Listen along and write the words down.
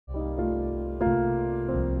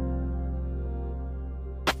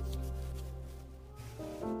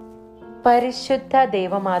പരിശുദ്ധ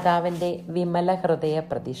ദേവമാതാവിൻ്റെ വിമല ഹൃദയ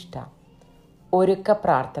പ്രതിഷ്ഠ. ഒരുക്ക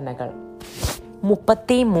പ്രാർത്ഥനകൾ.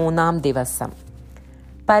 33-ാം ദിവസം.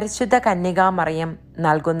 പരിശുദ്ധ കന്യകാമറിയം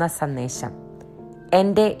നൽകുന്ന സന്ദേശം.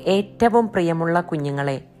 എൻ്റെ ഏറ്റവും പ്രിയമുള്ള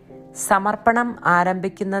കുഞ്ഞുങ്ങളെ, സമർപ്പണം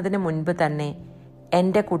ആരംഭിക്കുന്നതിന് മുൻപ് തന്നെ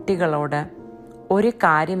എൻ്റെ കുട്ടികളോട് ഒരു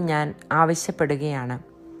കാര്യം ഞാൻ ആവശ്യപ്പെടുകയാണ്.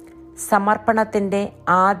 സമർപ്പണത്തിൻ്റെ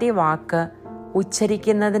ആദ്യ വാക്ക്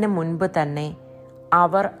ഉച്ചരിക്കുന്നതിന് മുൻപ് തന്നെ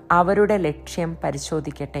അവർ അവരുടെ ലക്ഷ്യം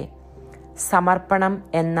പരിശോധിക്കട്ടെ. സമർപ്പണം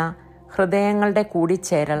എന്ന ഹൃദയങ്ങളുടെ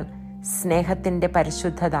കൂടിച്ചേരൽ സ്നേഹത്തിൻ്റെ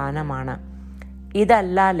പരിശുദ്ധ ദാനമാണ്.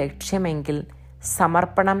 ഇതല്ല ലക്ഷ്യമെങ്കിൽ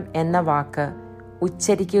സമർപ്പണം എന്ന വാക്ക്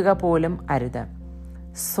ഉച്ചരിക്കുക പോലും അരുത്.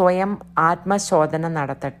 സ്വയം ആത്മശോധന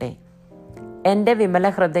നടത്തട്ടെ. എൻ്റെ വിമല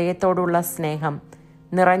ഹൃദയത്തോടുള്ള സ്നേഹം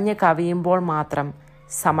നിറഞ്ഞു കവിയുമ്പോൾ മാത്രം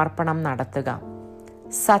സമർപ്പണം നടത്തുക.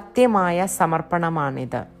 സത്യമായ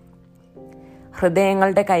സമർപ്പണമാണിത്.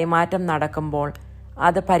 ഹൃദയങ്ങളുടെ കൈമാറ്റം നടക്കുമ്പോൾ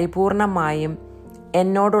അത് പരിപൂർണമായും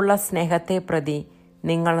എന്നോടുള്ള സ്നേഹത്തെ പ്രതി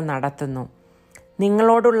നിങ്ങൾ നടത്തുന്നു.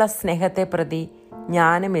 നിങ്ങളോടുള്ള സ്നേഹത്തെ പ്രതി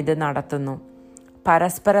ഞാനും ഇത് നടത്തുന്നു.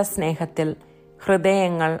 പരസ്പര സ്നേഹത്തിൽ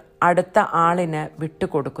ഹൃദയങ്ങൾ അടുത്ത ആളിന്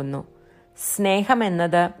വിട്ടുകൊടുക്കുന്നു.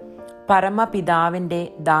 സ്നേഹമെന്നത് പരമപിതാവിൻ്റെ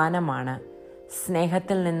ദാനമാണ്.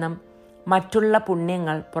 സ്നേഹത്തിൽ നിന്നും മറ്റുള്ള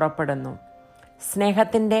പുണ്യങ്ങൾ പുറപ്പെടുന്നു.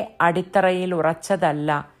 സ്നേഹത്തിൻ്റെ അടിത്തറയിൽ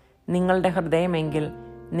ഉറച്ചതല്ല നിങ്ങളുടെ ഹൃദയമെങ്കിൽ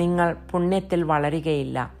നിങ്ങൾ പുണ്യത്തിൽ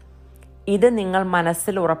വളരുകയില്ല. ഇത് നിങ്ങൾ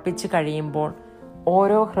മനസ്സിൽ ഉറപ്പിച്ചു കഴിയുമ്പോൾ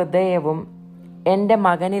ഓരോ ഹൃദയവും എൻ്റെ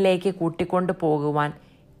മകനിലേക്ക് കൂട്ടിക്കൊണ്ടു പോകുവാൻ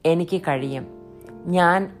എനിക്ക് കഴിയും.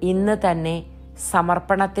 ഞാൻ ഇന്ന് തന്നെ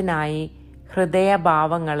സമർപ്പണത്തിനായി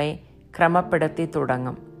ഹൃദയഭാവങ്ങളെ ക്രമപ്പെടുത്തി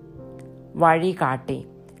തുടങ്ങും. വഴി കാട്ടി.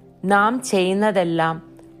 നാം ചെയ്യുന്നതെല്ലാം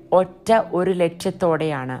ഒറ്റ ഒരു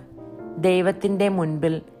ലക്ഷ്യത്തോടെയാണ്: ദൈവത്തിൻ്റെ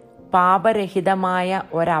മുൻപിൽ പാപരഹിതമായ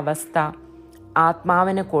ഒരവസ്ഥ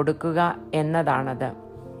ആത്മാവിന് കൊടുക്കുക എന്നതാണത്.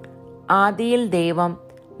 ആദിയിൽ ദൈവം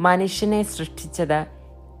മനുഷ്യനെ സൃഷ്ടിച്ചത്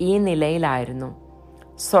ഈ നിലയിലായിരുന്നു.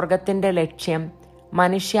 സ്വർഗത്തിൻ്റെ ലക്ഷ്യം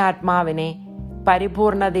മനുഷ്യാത്മാവിനെ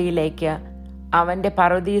പരിപൂർണതയിലേക്ക്, അവൻ്റെ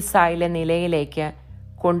പറുദീസായിലെ നിലയിലേക്ക്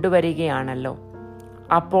കൊണ്ടുവരികയാണല്ലോ.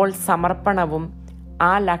 അപ്പോൾ സമർപ്പണവും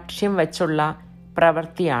ആ ലക്ഷ്യം വെച്ചുള്ള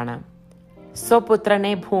പ്രവൃത്തിയാണ്.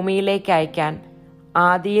 സ്വപുത്രനെ ഭൂമിയിലേക്ക് അയക്കാൻ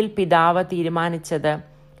ആദിയിൽ പിതാവ് തീരുമാനിച്ചത്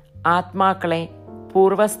ആത്മാക്കളെ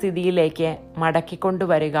പൂർവസ്ഥിതിയിലേക്ക്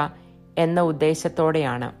മടക്കിക്കൊണ്ടുവരിക എന്ന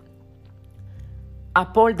ഉദ്ദേശത്തോടെയാണ്.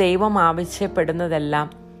 അപ്പോൾ ദൈവം ആവശ്യപ്പെടുന്നതെല്ലാം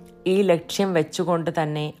ഈ ലക്ഷ്യം വെച്ചുകൊണ്ട്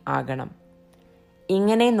തന്നെ ആകണം.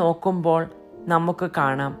 ഇങ്ങനെ നോക്കുമ്പോൾ നമുക്ക്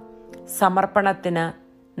കാണാം, സമർപ്പണത്തിന്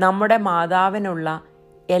നമ്മുടെ മാതാവിനുള്ള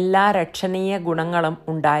എല്ലാ രക്ഷണീയ ഗുണങ്ങളും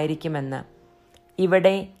ഉണ്ടായിരിക്കുമെന്ന്.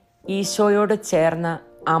 ഇവിടെ ഈശോയോട് ചേർന്ന്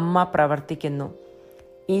അമ്മ പ്രവർത്തിക്കുന്നു.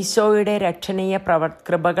 ഈശോയുടെ രക്ഷണീയ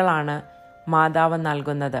കൃപകളാണ് മാതാവ്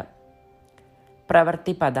നൽകുന്നത്.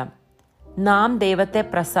 പ്രവൃത്തിപദം. നാം ദൈവത്തെ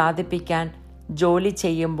പ്രസാദിപ്പിക്കാൻ ജോലി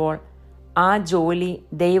ചെയ്യുമ്പോൾ ആ ജോലി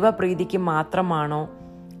ദൈവപ്രീതിക്ക് മാത്രമാണോ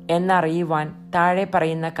എന്നറിയുവാൻ താഴെ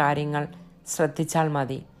പറയുന്ന കാര്യങ്ങൾ ശ്രദ്ധിച്ചാൽ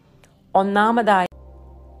മതി.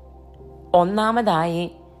 ഒന്നാമതായി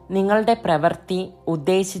നിങ്ങളുടെ പ്രവൃത്തി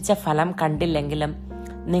ഉദ്ദേശിച്ച ഫലം കണ്ടില്ലെങ്കിലും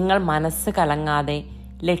നിങ്ങൾ മനസ്സ് കലങ്ങാതെ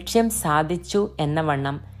ലക്ഷ്യം സാധിച്ചു എന്ന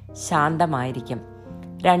വണ്ണം ശാന്തമായിരിക്കും.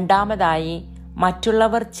 രണ്ടാമതായി,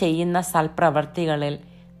 മറ്റുള്ളവർ ചെയ്യുന്ന സൽപ്രവർത്തികളിൽ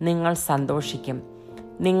നിങ്ങൾ സന്തോഷിക്കും,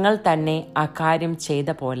 നിങ്ങൾ തന്നെ അക്കാര്യം ചെയ്ത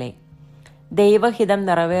പോലെ. ദൈവഹിതം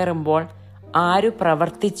നിറവേറുമ്പോൾ ആരു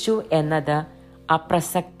പ്രവർത്തിച്ചു എന്നത്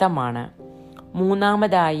അപ്രസക്തമാണ്.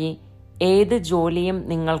 മൂന്നാമതായി, ഏത് ജോലിയും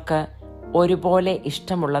നിങ്ങൾക്ക് ഒരുപോലെ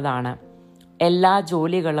ഇഷ്ടമുള്ളതാണ്. എല്ലാ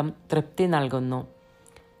ജോലികളും തൃപ്തി നൽകുന്നു.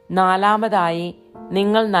 നാലാമതായി,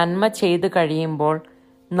 നിങ്ങൾ നന്മ ചെയ്തു കഴിയുമ്പോൾ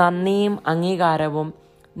നന്ദിയും അംഗീകാരവും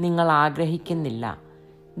നിങ്ങൾ ആഗ്രഹിക്കുന്നില്ല.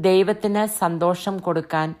 ദൈവത്തിന് സന്തോഷം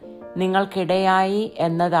കൊടുക്കാൻ നിങ്ങൾക്കിടയായി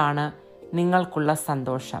എന്നതാണ് നിങ്ങൾക്കുള്ള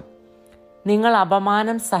സന്തോഷം. നിങ്ങൾ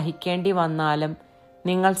അപമാനം സഹിക്കേണ്ടി വന്നാലും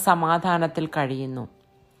നിങ്ങൾ സമാധാനത്തിൽ കഴിയുന്നു.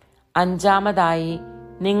 അഞ്ചാമതായി,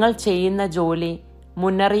 നിങ്ങൾ ചെയ്യുന്ന ജോലി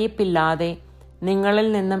മുന്നറിയിപ്പില്ലാതെ നിങ്ങളിൽ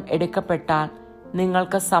നിന്നും എടുക്കപ്പെട്ടാൽ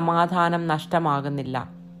നിങ്ങൾക്ക് സമാധാനം നഷ്ടമാകുന്നില്ല.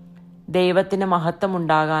 ദൈവത്തിന്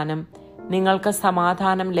മഹത്വമുണ്ടാകാനും നിങ്ങൾക്ക്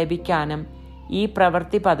സമാധാനം ലഭിക്കാനും ഈ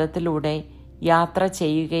പ്രവൃത്തി പദത്തിലൂടെ യാത്ര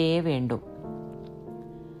ചെയ്യുകയേ വേണ്ടൂ.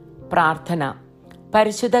 പ്രാർത്ഥന.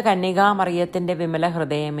 പരിശുദ്ധ കന്യകാമറിയത്തിൻ്റെ വിമല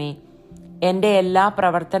ഹൃദയമേ, എൻ്റെ എല്ലാ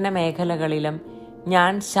പ്രവർത്തന മേഖലകളിലും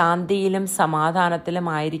ഞാൻ ശാന്തിയിലും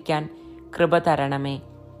സമാധാനത്തിലുമായിരിക്കാൻ കൃപ തരണമേ.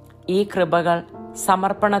 ഈ കൃപകൾ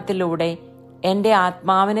സമർപ്പണത്തിലൂടെ എൻ്റെ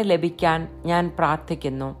ആത്മാവിന് ലഭിക്കാൻ ഞാൻ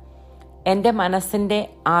പ്രാർത്ഥിക്കുന്നു. എൻ്റെ മനസ്സിൻ്റെ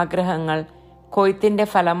ആഗ്രഹങ്ങൾ കൊയ്ത്തിൻ്റെ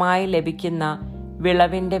ഫലമായി ലഭിക്കുന്ന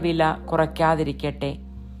വിളവിൻ്റെ വില കുറയ്ക്കാതിരിക്കട്ടെ.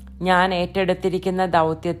 ഞാൻ ഏറ്റെടുത്തിരിക്കുന്ന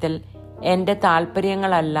ദൗത്യത്തിൽ എൻ്റെ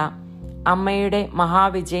താല്പര്യങ്ങളല്ല, അമ്മയുടെ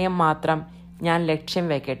മഹാവിജയം മാത്രം ഞാൻ ലക്ഷ്യം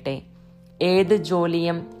വയ്ക്കട്ടെ. ഏത്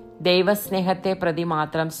ജോലിയും ദൈവസ്നേഹത്തെ പ്രതി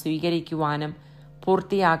മാത്രം സ്വീകരിക്കുവാനും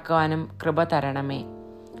പൂർത്തിയാക്കുവാനും കൃപ തരണമേ.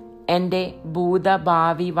 എൻ്റെ ഭൂത,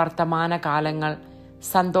 ഭാവി, വർത്തമാന കാലങ്ങൾ,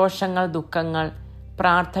 സന്തോഷങ്ങൾ, ദുഃഖങ്ങൾ,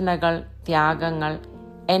 പ്രാർത്ഥനകൾ, ത്യാഗങ്ങൾ,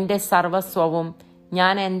 എൻ്റെ സർവസ്വവും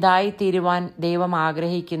ഞാൻ എന്തായി തീരുവാൻ ദൈവം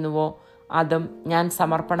ആഗ്രഹിക്കുന്നുവോ അതും ഞാൻ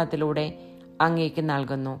സമർപ്പണത്തിലൂടെ അങ്ങേക്ക്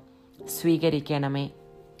നൽകുന്നു. സ്വീകരിക്കണമേ.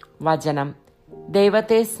 വചനം: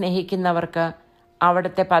 ദൈവത്തെ സ്നേഹിക്കുന്നവർക്ക്,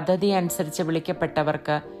 അവിടുത്തെ പദ്ധതി അനുസരിച്ച്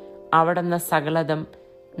വിളിക്കപ്പെട്ടവർക്ക് അവിടുന്ന് സകലതും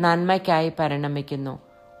നന്മയ്ക്കായി പരിണമിക്കുന്നു.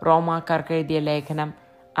 റോമാക്കാർക്ക് എഴുതിയ ലേഖനം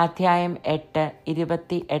അധ്യായം 8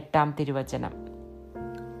 28 തിരുവചനം.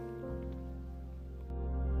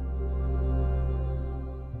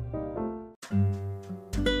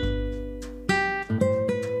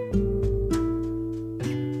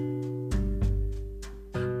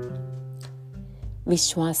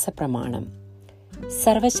 വിശ്വാസ പ്രമാണം.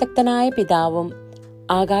 സർവശക്തനായ പിതാവും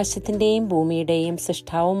ആകാശത്തിൻ്റെയും ഭൂമിയുടെയും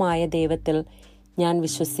സൃഷ്ടാവുമായ ദൈവത്തിൽ ഞാൻ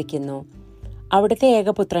വിശ്വസിക്കുന്നു. അവിടുത്തെ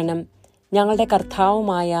ഏകപുത്രനും ഞങ്ങളുടെ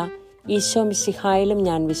കർത്താവുമായ ഈശോ മിശിഹായിലും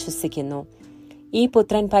ഞാൻ വിശ്വസിക്കുന്നു. ഈ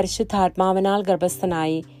പുത്രൻ പരിശുദ്ധാത്മാവിനാൽ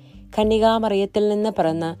ഗർഭസ്ഥനായി കന്യകാമറിയത്തിൽ നിന്ന്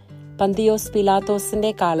പിറന്ന് പന്തിയോസ്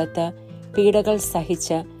പിലാത്തോസിന്റെ കാലത്ത് പീഡകൾ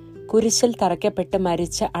സഹിച്ച് കുരിശിൽ തറയ്ക്കപ്പെട്ട്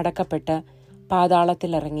മരിച്ച് അടക്കപ്പെട്ട്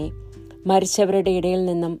പാതാളത്തിലിറങ്ങി. മരിച്ചവരുടെ ഇടയിൽ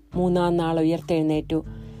നിന്നും 3-ാം നാൾ ഉയർത്തെഴുന്നേറ്റു.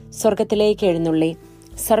 സ്വർഗത്തിലേക്ക് എഴുന്നള്ളി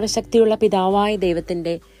സർവശക്തിയുള്ള പിതാവായ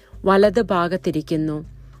ദൈവത്തിന്റെ വലത് ഭാഗത്തിരിക്കുന്നു.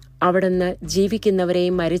 അവിടുന്ന്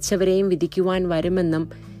ജീവിക്കുന്നവരെയും മരിച്ചവരെയും വിധിക്കുവാൻ വരുമെന്നും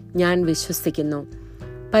ഞാൻ വിശ്വസിക്കുന്നു.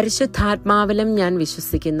 പരിശുദ്ധാത്മാവിലും ഞാൻ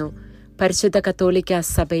വിശ്വസിക്കുന്നു. പരിശുദ്ധ കത്തോലിക്ക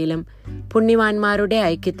സഭയിലും പുണ്യവാന്മാരുടെ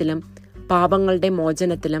ഐക്യത്തിലും പാപങ്ങളുടെ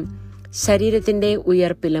മോചനത്തിലും ശരീരത്തിന്റെ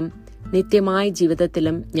ഉയർപ്പിലും നിത്യമായ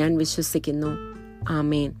ജീവിതത്തിലും ഞാൻ വിശ്വസിക്കുന്നു.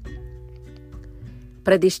 ആമേൻ.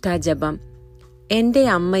 പ്രതിഷ്ഠാ ജപം. എൻ്റെ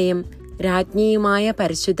അമ്മയും രാജ്ഞിയുമായ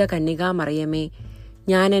പരിശുദ്ധ കന്യകാമറിയമേ,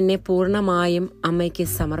 ഞാൻ എന്നെ പൂർണ്ണമായും അമ്മയ്ക്ക്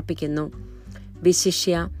സമർപ്പിക്കുന്നു.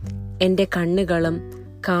 വിശിഷ്യ എൻ്റെ കണ്ണുകളും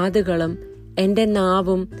കാതുകളും എൻ്റെ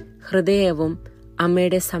നാവും ഹൃദയവും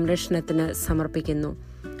അമ്മയുടെ സംരക്ഷണത്തിന് സമർപ്പിക്കുന്നു.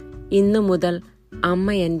 ഇന്നു മുതൽ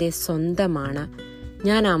അമ്മ എൻ്റെ സ്വന്തമാണ്.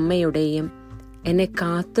 ഞാൻ അമ്മയുടെയും. എന്നെ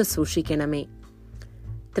കാത്തു സൂക്ഷിക്കണമേ.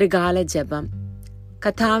 ത്രികാല ജപം.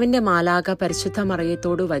 കർത്താവിന്റെ മാലാഖ പരിശുദ്ധ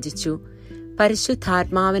മറിയത്തോട് വചിച്ചു.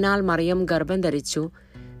 പരിശുദ്ധാത്മാവിനാൽ മറിയം ഗർഭം ധരിച്ചു.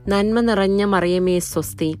 നന്മ നിറഞ്ഞ മറിയമേ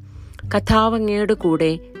സ്വസ്തി, കർത്താവ് അങ്ങയുടെ കൂടെ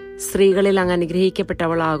സ്ത്രീകളിൽ അങ്ങ്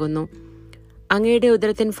അനുഗ്രഹിക്കപ്പെട്ടവളാകുന്നു. അങ്ങയുടെ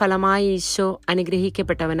ഉദരത്തിൻ ഫലമായി ഈശോ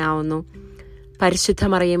അനുഗ്രഹിക്കപ്പെട്ടവനാവുന്നു. പരിശുദ്ധ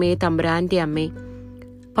മറിയമേ തമ്പുരാന്റെ അമ്മേ,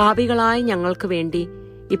 പാപികളായ ഞങ്ങൾക്ക് വേണ്ടി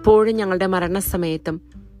ഇപ്പോഴും ഞങ്ങളുടെ മരണസമയത്തും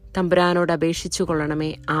തമ്പുരാനോട് അപേക്ഷിച്ചു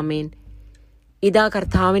കൊള്ളണമേ. ആമേൻ. ഇതാ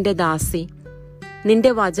കർത്താവിന്റെ ദാസി, നിന്റെ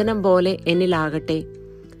വചനം പോലെ എന്നിലാകട്ടെ.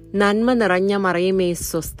 നന്മ നിറഞ്ഞ മറിയമേ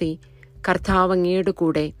സ്വസ്തി, കർത്താവ് അങ്ങയുടെ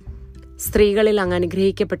കൂടെ സ്ത്രീകളിൽ അങ്ങ്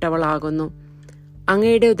അനുഗ്രഹിക്കപ്പെട്ടവളാകുന്നു.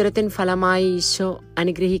 അങ്ങയുടെ ഉദരത്തിൻ ഫലമായി ഈശോ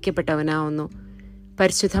അനുഗ്രഹിക്കപ്പെട്ടവനാവുന്നു.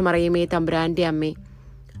 പരിശുദ്ധ മറിയമേ തമ്പുരാന്റെ അമ്മേ,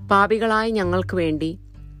 പാപികളായ ഞങ്ങൾക്ക് വേണ്ടി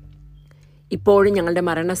ഇപ്പോഴും ഞങ്ങളുടെ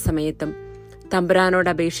മരണസമയത്തും തമ്പുരാനോട്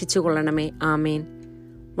അപേക്ഷിച്ചു കൊള്ളണമേ. ആമേൻ.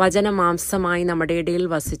 വചനം മാംസമായി നമ്മുടെ ഇടയിൽ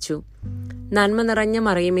വസിച്ചു. നന്മ നിറഞ്ഞ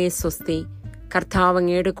മറിയമേ സ്വസ്തി, കർത്താവ്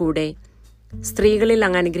അങ്ങയുടെ കൂടെ സ്ത്രീകളിൽ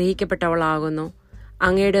അങ്ങ് അനുഗ്രഹിക്കപ്പെട്ടവളാകുന്നു.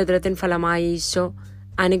 അങ്ങയുടെ ഉദരത്തിൻ ഫലമായി ഈശോ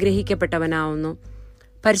അനുഗ്രഹിക്കപ്പെട്ടവനാവുന്നു.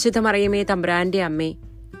 പരിശുദ്ധ മറിയമേ തമ്പുരാന്റെ അമ്മേ,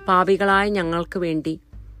 പാപികളായ ഞങ്ങൾക്ക് വേണ്ടി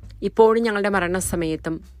ഇപ്പോഴും ഞങ്ങളുടെ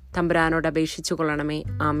മരണസമയത്തും തമ്പുരാനോട് അപേക്ഷിച്ചു കൊള്ളണമേ.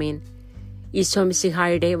 ആമേൻ. ഈശോ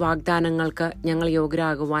മിശിഹായുടെ വാഗ്ദാനങ്ങൾക്ക് ഞങ്ങൾ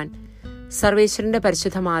യോഗ്യരാകുവാൻ സർവേശ്വരന്റെ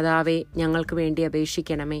പരിശുദ്ധ മാതാവേ, ഞങ്ങൾക്ക് വേണ്ടി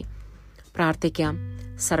അപേക്ഷിക്കണമേ. പ്രാർത്ഥിക്കാം.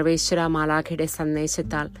 സർവേശ്വര മാലാഖയുടെ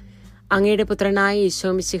സന്ദേശത്താൽ അങ്ങയുടെ പുത്രനായ ഈശോ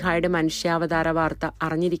മിശിഹായുടെ മനുഷ്യാവതാര വാർത്ത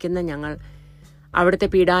അറിഞ്ഞിരിക്കുന്ന ഞങ്ങൾ അവിടുത്തെ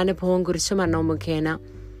പീഡാനുഭവവും കുരിശുമരണവും മുഖേന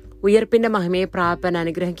ഉയർപ്പിന്റെ മഹിമയെ പ്രാപൻ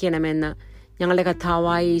അനുഗ്രഹിക്കണമെന്ന് ഞങ്ങളുടെ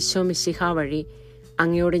കർത്താവായ ഈശോ മിശിഹ വഴി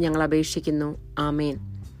അങ്ങയോട് ഞങ്ങൾ അപേക്ഷിക്കുന്നു. ആമേൻ.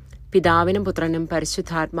 പിതാവിനും പുത്രനും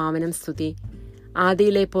പരിശുദ്ധാത്മാവിനും സ്തുതി,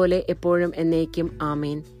 ആദിയിലെ പോലെ എപ്പോഴും എന്നേക്കും.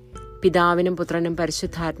 ആമേൻ. പിതാവിനും പുത്രനും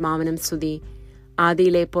പരിശുദ്ധാത്മാവിനും സ്തുതി,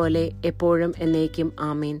 ആദിയിലെ പോലെ എപ്പോഴും എന്നേക്കും.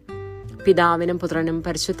 ആമേൻ. പിതാവിനും പുത്രനും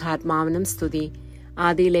പരിശുദ്ധാത്മാവിനും സ്തുതി,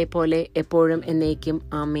 ആദിയിലെ പോലെ എപ്പോഴും എന്നേക്കും.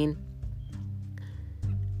 ആമേൻ.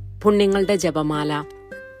 പുണ്യങ്ങളുടെ ജപമാല.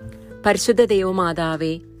 പരിശുദ്ധ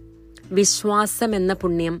ദൈവമാതാവേ, വിശ്വാസം എന്ന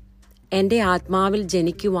പുണ്യം എൻ്റെ ആത്മാവിൽ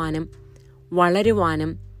ജനിക്കുവാനും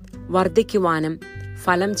വളരുവാനും വർദ്ധിക്കുവാനും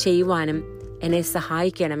ഫലം ചെയ്യുവാനും എന്നെ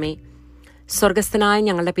സഹായിക്കണമേ. സ്വർഗസ്ഥനായ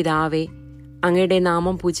ഞങ്ങളുടെ പിതാവേ, അങ്ങയുടെ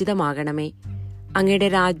നാമം പൂജിതമാകണമേ. അങ്ങയുടെ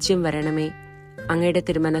രാജ്യം വരണമേ. അങ്ങയുടെ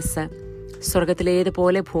തിരുമനസ്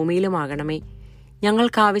സ്വർഗത്തിലേതുപോലെ ഭൂമിയിലുമാകണമേ.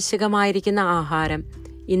 ഞങ്ങൾക്കാവശ്യമായിരിക്കുന്ന ആഹാരം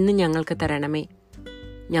ഇന്ന് ഞങ്ങൾക്ക് തരണമേ.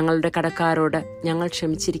 ഞങ്ങളുടെ കടക്കാരോട് ഞങ്ങൾ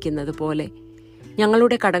ക്ഷമിച്ചിരിക്കുന്നത് പോലെ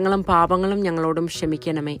ഞങ്ങളുടെ കടങ്ങളും പാപങ്ങളും ഞങ്ങളോടും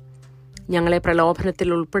ക്ഷമിക്കണമേ. ഞങ്ങളെ പ്രലോഭനത്തിൽ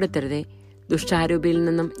ഉൾപ്പെടുത്തരുതേ, ദുഷ്ടാരൂപിയിൽ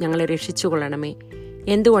നിന്നും ഞങ്ങളെ രക്ഷിച്ചുകൊള്ളണമേ.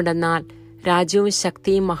 എന്തുകൊണ്ടെന്നാൽ രാജ്യവും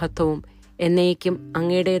ശക്തിയും മഹത്വവും എന്നേക്കും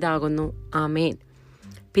അങ്ങയുടേതാകുന്നു. ആമേൻ.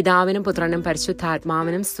 പിതാവിനും പുത്രനും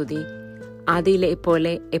പരിശുദ്ധാത്മാവിനും സ്തുതി, ആദിയിലെ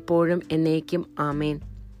പോലെ എപ്പോഴും എന്നേക്കും. ആമേൻ.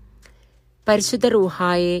 പരിശുദ്ധ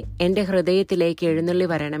റൂഹായെ എൻ്റെ ഹൃദയത്തിലേക്ക് എഴുന്നള്ളി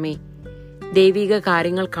വരണമേ. ദൈവിക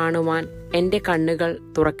കാര്യങ്ങൾ കാണുവാൻ എൻ്റെ കണ്ണുകൾ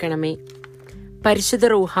തുറക്കണമേ. പരിശുദ്ധ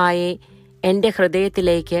റൂഹായെ എൻ്റെ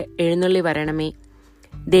ഹൃദയത്തിലേക്ക് എഴുന്നള്ളി വരണമേ.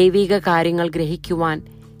 ദൈവിക കാര്യങ്ങൾ ഗ്രഹിക്കുവാൻ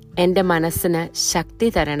എൻ്റെ മനസ്സിന് ശക്തി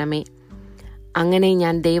തരണമേ. അങ്ങനെ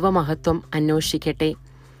ഞാൻ ദൈവമഹത്വം അന്വേഷിക്കട്ടെ.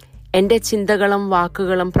 എൻ്റെ ചിന്തകളും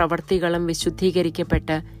വാക്കുകളും പ്രവൃത്തികളും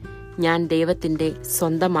വിശുദ്ധീകരിക്കപ്പെട്ട് ഞാൻ ദൈവത്തിൻ്റെ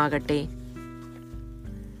സ്വന്തമാകട്ടെ.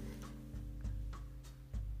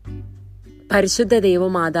 പരിശുദ്ധ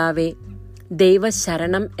ദൈവമാതാവേ,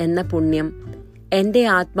 ദൈവശരണം എന്ന പുണ്യം എൻ്റെ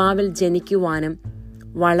ആത്മാവിൽ ജനിക്കുവാനും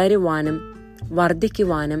വളരുവാനും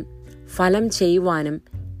വർദ്ധിക്കുവാനും ഫലം ചെയ്യുവാനും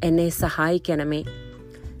എന്നെ സഹായിക്കണമേ.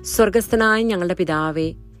 സ്വർഗസ്ഥനായ ഞങ്ങളുടെ പിതാവേ,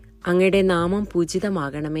 അങ്ങയുടെ നാമം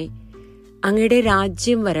പൂജിതമാകണമേ. അങ്ങയുടെ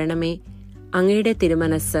രാജ്യം വരണമേ. അങ്ങയുടെ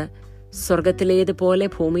തിരുമനസ് സ്വർഗത്തിലേതുപോലെ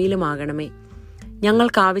ഭൂമിയിലുമാകണമേ.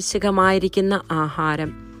 ഞങ്ങൾക്കാവശ്യമായിരിക്കുന്ന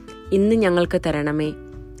ആഹാരം ഇന്ന് ഞങ്ങൾക്ക് തരണമേ.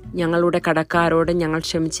 ഞങ്ങളുടെ കടക്കാരോട് ഞങ്ങൾ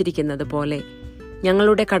ക്ഷമിച്ചിരിക്കുന്നത് പോലെ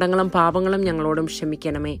ഞങ്ങളുടെ കടങ്ങളും പാപങ്ങളും ഞങ്ങളോടും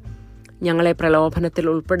ക്ഷമിക്കണമേ. ഞങ്ങളെ പ്രലോഭനത്തിൽ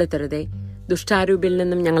ഉൾപ്പെടുത്തരുതേ, ദുഷ്ടാരൂപിൽ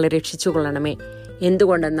നിന്നും ഞങ്ങളെ രക്ഷിച്ചുകൊള്ളണമേ.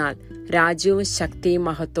 എന്തുകൊണ്ടെന്നാൽ രാജ്യവും ശക്തിയും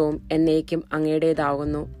മഹത്വവും എന്നേക്കും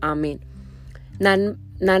അങ്ങയുടേതാകുന്നു. ആമേൻ.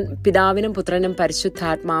 പിതാവിനും പുത്രനും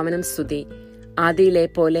പരിശുദ്ധാത്മാവിനും സ്തുതി, ആദിയിലെ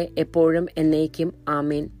പോലെ എപ്പോഴും എന്നേക്കും.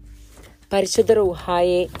 ആമേൻ. പരിശുദ്ധ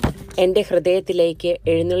റൂഹായെ എൻ്റെ ഹൃദയത്തിലേക്ക്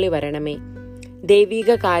എഴുന്നള്ളി വരണമേ.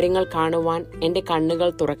 ദൈവിക കാര്യങ്ങൾ കാണുവാൻ എൻ്റെ കണ്ണുകൾ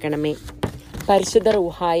തുറക്കണമേ. പരിശുദ്ധ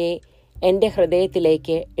റൂഹായെ എൻ്റെ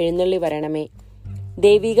ഹൃദയത്തിലേക്ക് എഴുന്നള്ളി വരണമേ.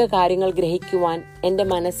 ദൈവിക കാര്യങ്ങൾ ഗ്രഹിക്കുവാൻ എൻ്റെ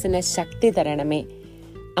മനസ്സിന് ശക്തി തരണമേ.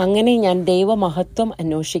 അങ്ങനെ ഞാൻ ദൈവമഹത്വം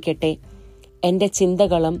അന്വേഷിക്കട്ടെ. എൻ്റെ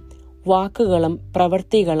ചിന്തകളും വാക്കുകളും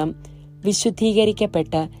പ്രവൃത്തികളും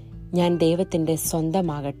വിശുദ്ധീകരിക്കപ്പെട്ട് ഞാൻ ദൈവത്തിൻ്റെ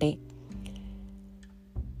സ്വന്തമാകട്ടെ.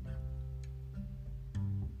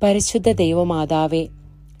 പരിശുദ്ധ ദൈവമാതാവേ,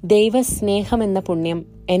 ദൈവസ്നേഹമെന്ന പുണ്യം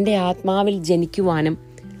എൻ്റെ ആത്മാവിൽ ജനിക്കുവാനും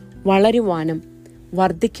വളരുവാനും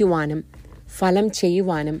വർദ്ധിക്കുവാനും ഫലം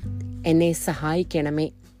ചെയ്യുവാനും എന്നെ സഹായിക്കണമേ.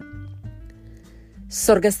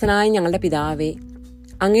 സ്വർഗസ്ഥനായ ഞങ്ങളുടെ പിതാവേ,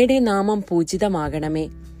 അങ്ങയുടെ നാമം പൂജിതമാകണമേ.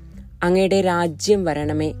 അങ്ങയുടെ രാജ്യം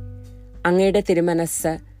വരണമേ. അങ്ങയുടെ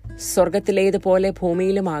തിരുമനസ് സ്വർഗത്തിലേതുപോലെ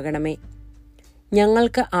ഭൂമിയിലുമാകണമേ.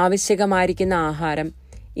 ഞങ്ങൾക്ക് ആവശ്യമായിരിക്കുന്ന ആഹാരം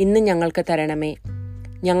ഇന്ന് ഞങ്ങൾക്ക് തരണമേ.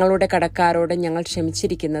 ഞങ്ങളുടെ കടക്കാരോട് ഞങ്ങൾ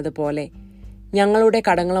ക്ഷമിച്ചിരിക്കുന്നത് പോലെ ഞങ്ങളുടെ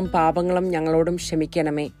കടങ്ങളും പാപങ്ങളും ഞങ്ങളോടും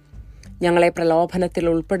ക്ഷമിക്കണമേ. ഞങ്ങളെ പ്രലോഭനത്തിൽ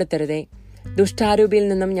ഉൾപ്പെടുത്തരുതേ, ദുഷ്ടാരൂപിയിൽ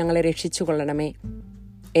നിന്നും ഞങ്ങളെ രക്ഷിച്ചുകൊള്ളണമേ.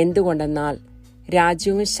 എന്തുകൊണ്ടെന്നാൽ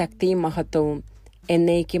രാജ്യവും ശക്തിയും മഹത്വവും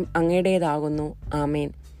എന്നേക്കും അങ്ങയുടേതാകുന്നു. ആമേൻ.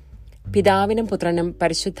 പിതാവിനും പുത്രനും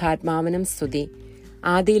പരിശുദ്ധാത്മാവിനും സ്തുതി,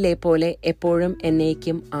 ആദിയിലെ പോലെ എപ്പോഴും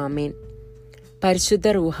എന്നേക്കും. ആമേൻ. പരിശുദ്ധ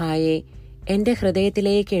റൂഹായെ എൻ്റെ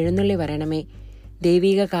ഹൃദയത്തിലേക്ക് എഴുന്നള്ളി വരണമേ.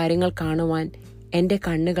 ദൈവിക കാര്യങ്ങൾ കാണുവാൻ എൻ്റെ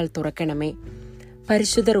കണ്ണുകൾ തുറക്കണമേ.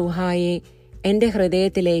 പരിശുദ്ധ റൂഹായെ എൻ്റെ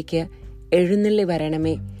ഹൃദയത്തിലേക്ക് എഴുന്നള്ളി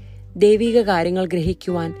വരണമേ. ദൈവിക കാര്യങ്ങൾ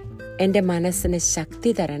ഗ്രഹിക്കുവാൻ എൻ്റെ മനസ്സിന്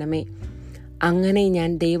ശക്തി തരണമേ. അങ്ങനെ ഞാൻ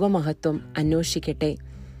ദൈവമഹത്വം അന്വേഷിക്കട്ടെ.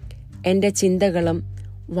 എൻ്റെ ചിന്തകളും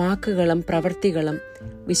വാക്കുകളും പ്രവൃത്തികളും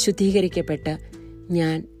വിശുദ്ധീകരിക്കപ്പെട്ട്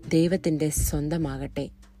ഞാൻ ദൈവത്തിൻ്റെ സ്വന്തമാകട്ടെ.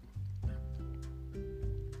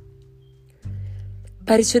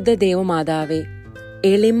 പരിശുദ്ധ ദൈവമാതാവേ,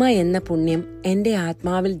 എളിമ എന്ന പുണ്യം എൻ്റെ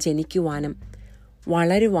ആത്മാവിൽ ജനിക്കുവാനും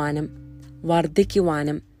വളരുവാനും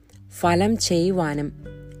വർദ്ധിക്കുവാനും ഫലം ചെയ്യുവാനും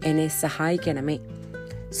എന്നെ സഹായിക്കണമേ.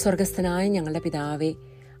 സ്വർഗസ്ഥനായ ഞങ്ങളുടെ പിതാവേ,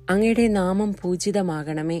 അങ്ങയുടെ നാമം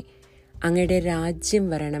പൂജിതമാകണമേ. അങ്ങയുടെ രാജ്യം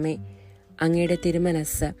വരണമേ. അങ്ങയുടെ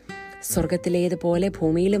തിരുമനസ് സ്വർഗത്തിലേതുപോലെ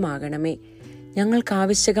ഭൂമിയിലുമാകണമേ.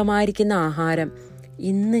 ഞങ്ങൾക്കാവശ്യമായിരിക്കുന്ന ആഹാരം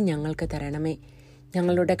ഇന്ന് ഞങ്ങൾക്ക് തരണമേ.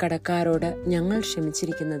 ഞങ്ങളുടെ കടക്കാരോട് ഞങ്ങൾ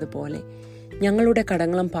ക്ഷമിച്ചിരിക്കുന്നത് പോലെ ഞങ്ങളുടെ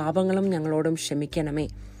കടങ്ങളും പാപങ്ങളും ഞങ്ങളോടും ക്ഷമിക്കണമേ.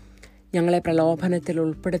 ഞങ്ങളെ പ്രലോഭനത്തിൽ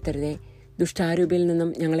ഉൾപ്പെടുത്തരുതേ, ദുഷ്ടാരൂപിയിൽ നിന്നും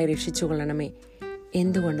ഞങ്ങളെ രക്ഷിച്ചുകൊള്ളണമേ.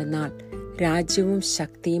 എന്തുകൊണ്ടെന്നാൽ രാജ്യവും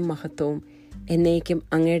ശക്തിയും മഹത്വവും എന്നേക്കും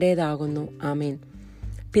അങ്ങയുടേതാകുന്നു. ആമേൻ.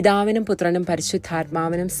 പിതാവിനും പുത്രനും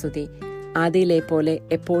പരിശുദ്ധാത്മാവിനും സ്തുതി, ആദിയിലെ പോലെ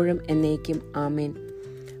എപ്പോഴും എന്നേക്കും. ആമേൻ.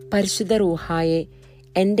 പരിശുദ്ധ റൂഹായെ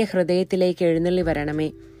എൻ്റെ ഹൃദയത്തിലേക്ക് എഴുന്നള്ളി വരണമേ.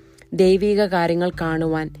 ദൈവിക കാര്യങ്ങൾ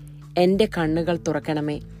കാണുവാൻ എൻ്റെ കണ്ണുകൾ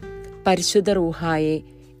തുറക്കണമേ. പരിശുദ്ധ റൂഹായെ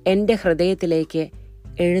എൻ്റെ ഹൃദയത്തിലേക്ക്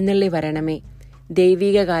എഴുന്നള്ളി വരണമേ.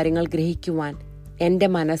 ദൈവിക കാര്യങ്ങൾ ഗ്രഹിക്കുവാൻ എൻ്റെ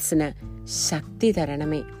മനസ്സിന് ശക്തി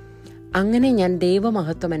തരണമേ. അങ്ങനെ ഞാൻ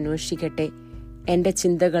ദൈവമഹത്വം അന്വേഷിക്കട്ടെ. എൻ്റെ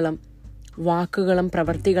ചിന്തകളും വാക്കുകളും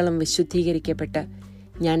പ്രവൃത്തികളും വിശുദ്ധീകരിക്കപ്പെട്ട്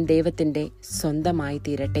ഞാൻ ദൈവത്തിൻ്റെ സ്വന്തമായി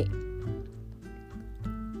തീരട്ടെ.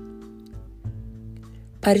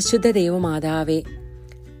 പരിശുദ്ധ ദൈവമാതാവേ,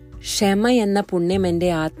 ക്ഷമ എന്ന പുണ്യം എൻ്റെ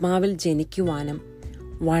ആത്മാവിൽ ജനിക്കുവാനും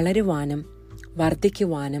വളരുവാനും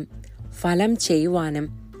വർദ്ധിക്കുവാനും ഫലം ചെയ്യുവാനും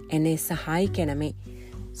എന്നെ സഹായിക്കണമേ.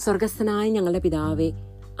 സ്വർഗസ്ഥനായ ഞങ്ങളുടെ പിതാവേ,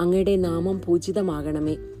 അങ്ങയുടെ നാമം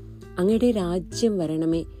പൂജിതമാകണമേ. അങ്ങയുടെ രാജ്യം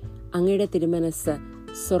വരണമേ. അങ്ങയുടെ തിരുമനസ്സ്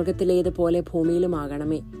സ്വർഗത്തിലേതുപോലെ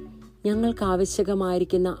ഭൂമിയിലുമാകണമേ. ഞങ്ങൾക്ക്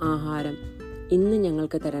ആവശ്യകമായിരിക്കുന്ന ആഹാരം ഇന്ന്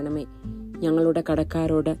ഞങ്ങൾക്ക് തരണമേ. ഞങ്ങളുടെ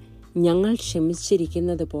കടക്കാരോട് ഞങ്ങൾ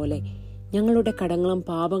ക്ഷമിച്ചിരിക്കുന്നത് പോലെ ഞങ്ങളുടെ കടങ്ങളും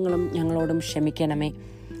പാപങ്ങളും ഞങ്ങളോടും ക്ഷമിക്കണമേ.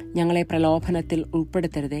 ഞങ്ങളെ പ്രലോഭനത്തിൽ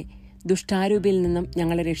ഉൾപ്പെടുത്തരുതേ. ദുഷ്ടാരൂപിയിൽ നിന്നും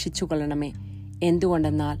ഞങ്ങളെ രക്ഷിച്ചുകൊള്ളണമേ.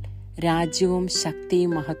 എന്തുകൊണ്ടെന്നാൽ രാജ്യവും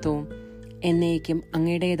ശക്തിയും മഹത്വവും എന്നേക്കും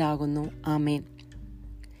അങ്ങയുടേതാകുന്നു. ആമേൻ.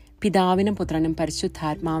 പിതാവിനും പുത്രനും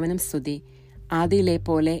പരിശുദ്ധാത്മാവിനും സ്തുതി, ആദിയിലെ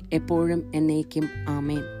പോലെ എപ്പോഴും എന്നേക്കും.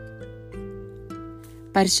 ആമേൻ.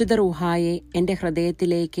 പരിശുദ്ധ റൂഹായെ എൻ്റെ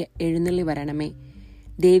ഹൃദയത്തിലേക്ക് എഴുന്നള്ളി വരണമേ.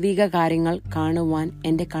 ദൈവിക കാര്യങ്ങൾ കാണുവാൻ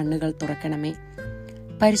എൻ്റെ കണ്ണുകൾ തുറക്കണമേ.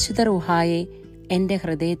 പരിശുദ്ധ റൂഹായെ എൻ്റെ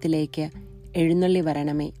ഹൃദയത്തിലേക്ക് എഴുന്നള്ളി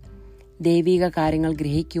വരണമേ. ദൈവിക കാര്യങ്ങൾ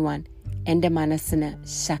ഗ്രഹിക്കുവാൻ എൻ്റെ മനസ്സിന്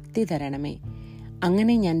ശക്തി തരണമേ.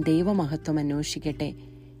 അങ്ങനെ ഞാൻ ദൈവമഹത്വം അന്വേഷിക്കട്ടെ.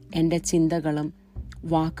 എൻ്റെ ചിന്തകളും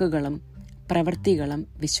വാക്കുകളും പ്രവൃത്തികളും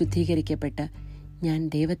വിശുദ്ധീകരിക്കപ്പെട്ട് ഞാൻ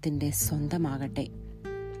ദൈവത്തിൻ്റെ സ്വന്തമാകട്ടെ.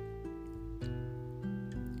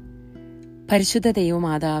 പരിശുദ്ധ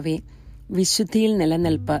ദൈവമാതാവേ, വിശുദ്ധിയിൽ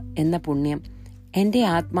നിലനിൽപ്പ് എന്ന പുണ്യം എൻ്റെ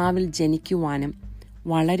ആത്മാവിൽ ജനിക്കുവാനും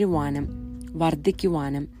വളരുവാനും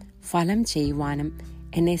വർദ്ധിക്കുവാനും ഫലം ചെയ്യുവാനും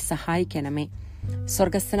എന്നെ സഹായിക്കണമേ.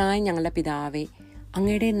 സ്വർഗസ്ഥനായ ഞങ്ങളുടെ പിതാവേ,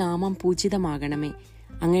 അങ്ങയുടെ നാമം പൂജിതമാകണമേ.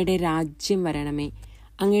 അങ്ങയുടെ രാജ്യം വരണമേ.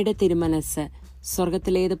 അങ്ങയുടെ തിരുമനസ്സ്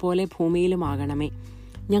സ്വർഗത്തിലേതുപോലെ ഭൂമിയിലുമാകണമേ.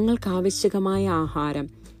 ഞങ്ങൾക്ക് ആവശ്യകമായ ആഹാരം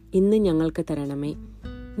ഇന്ന് ഞങ്ങൾക്ക് തരണമേ.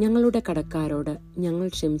 ഞങ്ങളുടെ കടക്കാരോട് ഞങ്ങൾ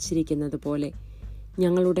ക്ഷമിച്ചിരിക്കുന്നത് പോലെ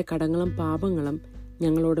ഞങ്ങളുടെ കടങ്ങളും പാപങ്ങളും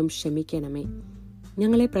ഞങ്ങളോടും ക്ഷമിക്കണമേ.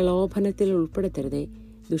 ഞങ്ങളെ പ്രലോഭനത്തിൽ ഉൾപ്പെടുത്തരുതേ.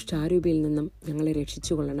 ദുഷ്ടാരൂപിയിൽ നിന്നും ഞങ്ങളെ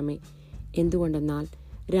രക്ഷിച്ചുകൊള്ളണമേ. എന്തുകൊണ്ടെന്നാൽ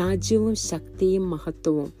രാജ്യവും ശക്തിയും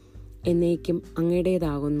മഹത്വവും എന്നേക്കും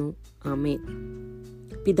അങ്ങയുടേതാകുന്നു. ആമേൻ.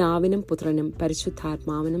 പിതാവിനും പുത്രനും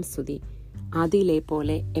പരിശുദ്ധാത്മാവിനും സ്തുതി, ആദിയിലെ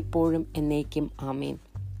പോലെ എപ്പോഴും എന്നേക്കും. ആമേൻ.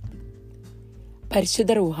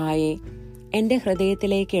 പരിശുദ്ധ റൂഹായെ എൻ്റെ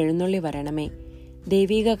ഹൃദയത്തിലേക്ക് എഴുന്നള്ളി വരണമേ.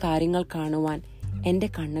 ദൈവിക കാര്യങ്ങൾ കാണുവാൻ എൻ്റെ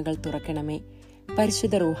കണ്ണുകൾ തുറക്കണമേ.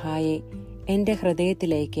 പരിശുദ്ധ റൂഹായെ എൻ്റെ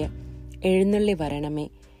ഹൃദയത്തിലേക്ക് എഴുന്നള്ളി വരണമേ.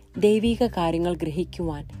 ദൈവിക കാര്യങ്ങൾ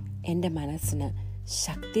ഗ്രഹിക്കുവാൻ എൻ്റെ മനസ്സിന്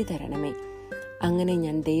ശക്തി തരണമേ. അങ്ങനെ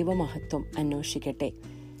ഞാൻ ദൈവമഹത്വം അന്വേഷിക്കട്ടെ.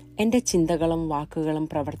 എൻ്റെ ചിന്തകളും വാക്കുകളും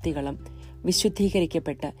പ്രവൃത്തികളും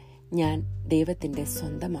വിശുദ്ധീകരിക്കപ്പെട്ട് ഞാൻ ദൈവത്തിൻ്റെ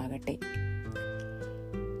സ്വന്തമാകട്ടെ.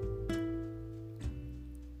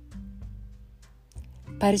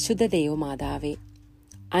 പരിശുദ്ധ ദൈവമാതാവേ,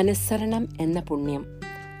 അനുസരണം എന്ന പുണ്യം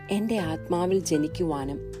എൻ്റെ ആത്മാവിൽ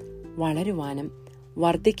ജനിക്കുവാനും വളരുവാനും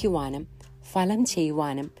വർദ്ധിക്കുവാനും ഫലം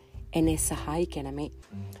ചെയ്യുവാനും എന്നെ സഹായിക്കണമേ.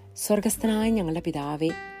 സ്വർഗസ്ഥനായ ഞങ്ങളുടെ പിതാവേ,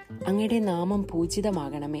 അങ്ങയുടെ നാമം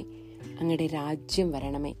പൂജിതമാകണമേ. അങ്ങയുടെ രാജ്യം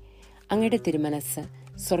വരണമേ. അങ്ങയുടെ തിരുമനസ്സ്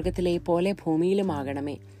സ്വർഗത്തിലെ പോലെ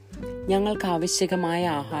ഭൂമിയിലുമാകണമേ. ഞങ്ങൾക്ക് ആവശ്യകമായ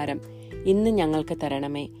ആഹാരം ഇന്ന് ഞങ്ങൾക്ക്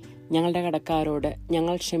തരണമേ. ഞങ്ങളുടെ കടക്കാരോട്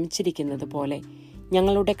ഞങ്ങൾ ക്ഷമിച്ചിരിക്കുന്നത് പോലെ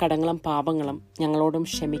ഞങ്ങളുടെ കടങ്ങളും പാപങ്ങളും ഞങ്ങളോടും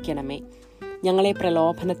ക്ഷമിക്കണമേ. ഞങ്ങളെ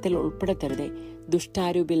പ്രലോഭനത്തിൽ ഉൾപ്പെടുത്തരുതേ.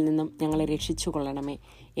 ദുഷ്ടാരൂപിയിൽ നിന്നും ഞങ്ങളെ രക്ഷിച്ചുകൊള്ളണമേ.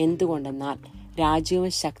 എന്തുകൊണ്ടെന്നാൽ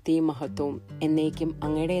രാജ്യവും ശക്തിയും മഹത്വവും എന്നേക്കും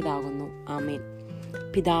അങ്ങയുടേതാകുന്നു. ആമേൻ.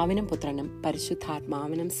 പിതാവിനും പുത്രനും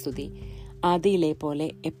പരിശുദ്ധാത്മാവിനും സ്തുതി, ആദിയിലെ പോലെ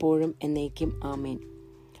എപ്പോഴും എന്നേക്കും. ആമേൻ.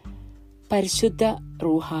 പരിശുദ്ധ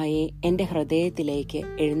റൂഹായെ എൻ്റെ ഹൃദയത്തിലേക്ക്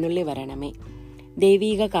എഴുന്നള്ളി വരണമേ.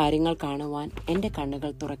 ദൈവിക കാര്യങ്ങൾ കാണുവാൻ എൻ്റെ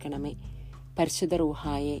കണ്ണുകൾ തുറക്കണമേ. പരിശുദ്ധ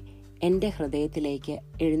റൂഹായെ എൻ്റെ ഹൃദയത്തിലേക്ക്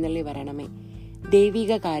എഴുന്നള്ളി വരണമേ.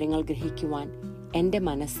 ദൈവിക കാര്യങ്ങൾ ഗ്രഹിക്കുവാൻ എൻ്റെ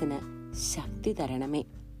മനസ്സിന് ശക്തി തരണമേ.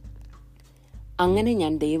 അങ്ങനെ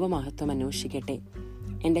ഞാൻ ദൈവമഹത്വം അന്വേഷിക്കട്ടെ.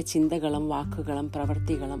 എൻ്റെ ചിന്തകളും വാക്കുകളും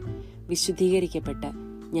പ്രവൃത്തികളും വിശുദ്ധീകരിക്കപ്പെട്ട്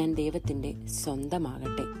ഞാൻ ദൈവത്തിൻ്റെ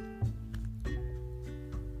സ്വന്തമാകട്ടെ.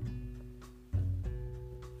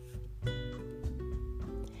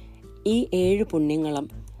 ഈ 7 പുണ്യങ്ങളും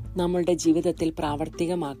നമ്മളുടെ ജീവിതത്തിൽ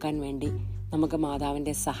പ്രാവർത്തികമാക്കാൻ വേണ്ടി നമുക്ക്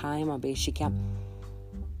മാതാവിൻ്റെ സഹായം അപേക്ഷിക്കാം.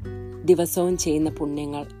 ദിവസവും ചെയ്യുന്ന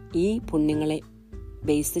പുണ്യങ്ങൾ ഈ പുണ്യങ്ങളെ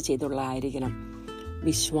ബേസ് ചെയ്തുള്ളതായിരിക്കണം.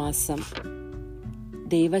 വിശ്വാസം,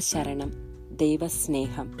 ദൈവശരണം,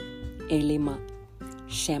 ദൈവസ്നേഹം, എളിമ,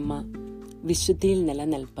 ക്ഷമ, വിശുദ്ധിയിൽ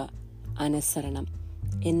നിലനിൽപ്പ്, അനുസരണം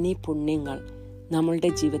എന്നീ പുണ്യങ്ങൾ നമ്മളുടെ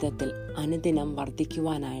ജീവിതത്തിൽ അനുദിനം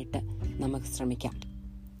വർദ്ധിക്കുവാനായിട്ട് നമുക്ക് ശ്രമിക്കാം.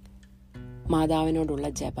 മാതാവിനോടുള്ള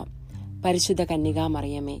ജപം. പരിശുദ്ധ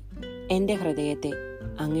കന്യകാമറിയമേ, എൻ്റെ ഹൃദയത്തെ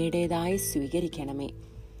അങ്ങയുടേതായി സ്വീകരിക്കണമേ.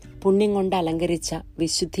 പുണ്യം കൊണ്ട് അലങ്കരിച്ച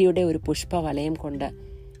വിശുദ്ധിയുടെ ഒരു പുഷ്പവലയം കൊണ്ട്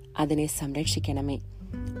അതിനെ സംരക്ഷിക്കണമേ.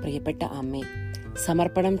 പ്രിയപ്പെട്ട അമ്മേ,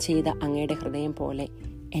 സമർപ്പണം ചെയ്ത അങ്ങയുടെ ഹൃദയം പോലെ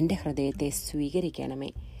എൻ്റെ ഹൃദയത്തെ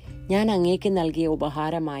സ്വീകരിക്കണമേ. ഞാൻ അങ്ങേക്ക് നൽകിയ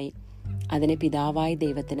ഉപഹാരമായി അതിനെ പിതാവായ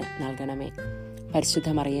ദൈവത്തിന് നൽകണമേ. പരിശുദ്ധ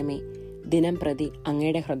മറിയമേ, ദിനം പ്രതി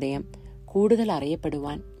അങ്ങയുടെ ഹൃദയം കൂടുതൽ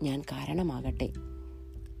അറിയപ്പെടുവാൻ ഞാൻ കാരണമാകട്ടെ.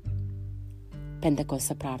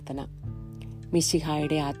 പെന്തക്കോസ്ത പ്രാർത്ഥന.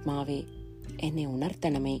 മിശിഹായുടെ ആത്മാവേ, എന്നെ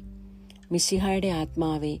ഉണർത്തണമേ. മിശിഹായുടെ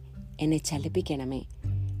ആത്മാവേ, എന്നെ ചലിപ്പിക്കണമേ.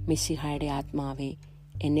 മിശിഹായുടെ ആത്മാവേ,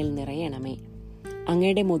 എന്നിൽ നിറയണമേ.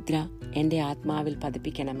 അങ്ങയുടെ മുദ്ര എൻ്റെ ആത്മാവിൽ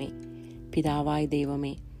പതിപ്പിക്കണമേ. പിതാവായ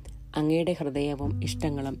ദൈവമേ, അങ്ങയുടെ ഹൃദയവും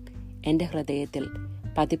ഇഷ്ടങ്ങളും എൻ്റെ ഹൃദയത്തിൽ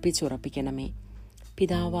പതിപ്പിച്ചുറപ്പിക്കണമേ.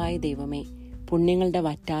 പിതാവായ ദൈവമേ, പുണ്യങ്ങളുടെ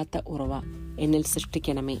വറ്റാത്ത ഉറവ എന്നിൽ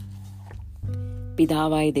സൃഷ്ടിക്കണമേ.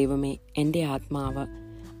 പിതാവായ ദൈവമേ, എൻ്റെ ആത്മാവ്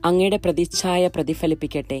അങ്ങയുടെ പ്രതിച്ഛായ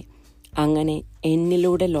പ്രതിഫലിപ്പിക്കട്ടെ. അങ്ങനെ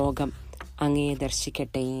എന്നിലൂടെ ലോകം അങ്ങയെ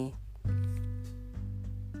ദർശിക്കട്ടെ.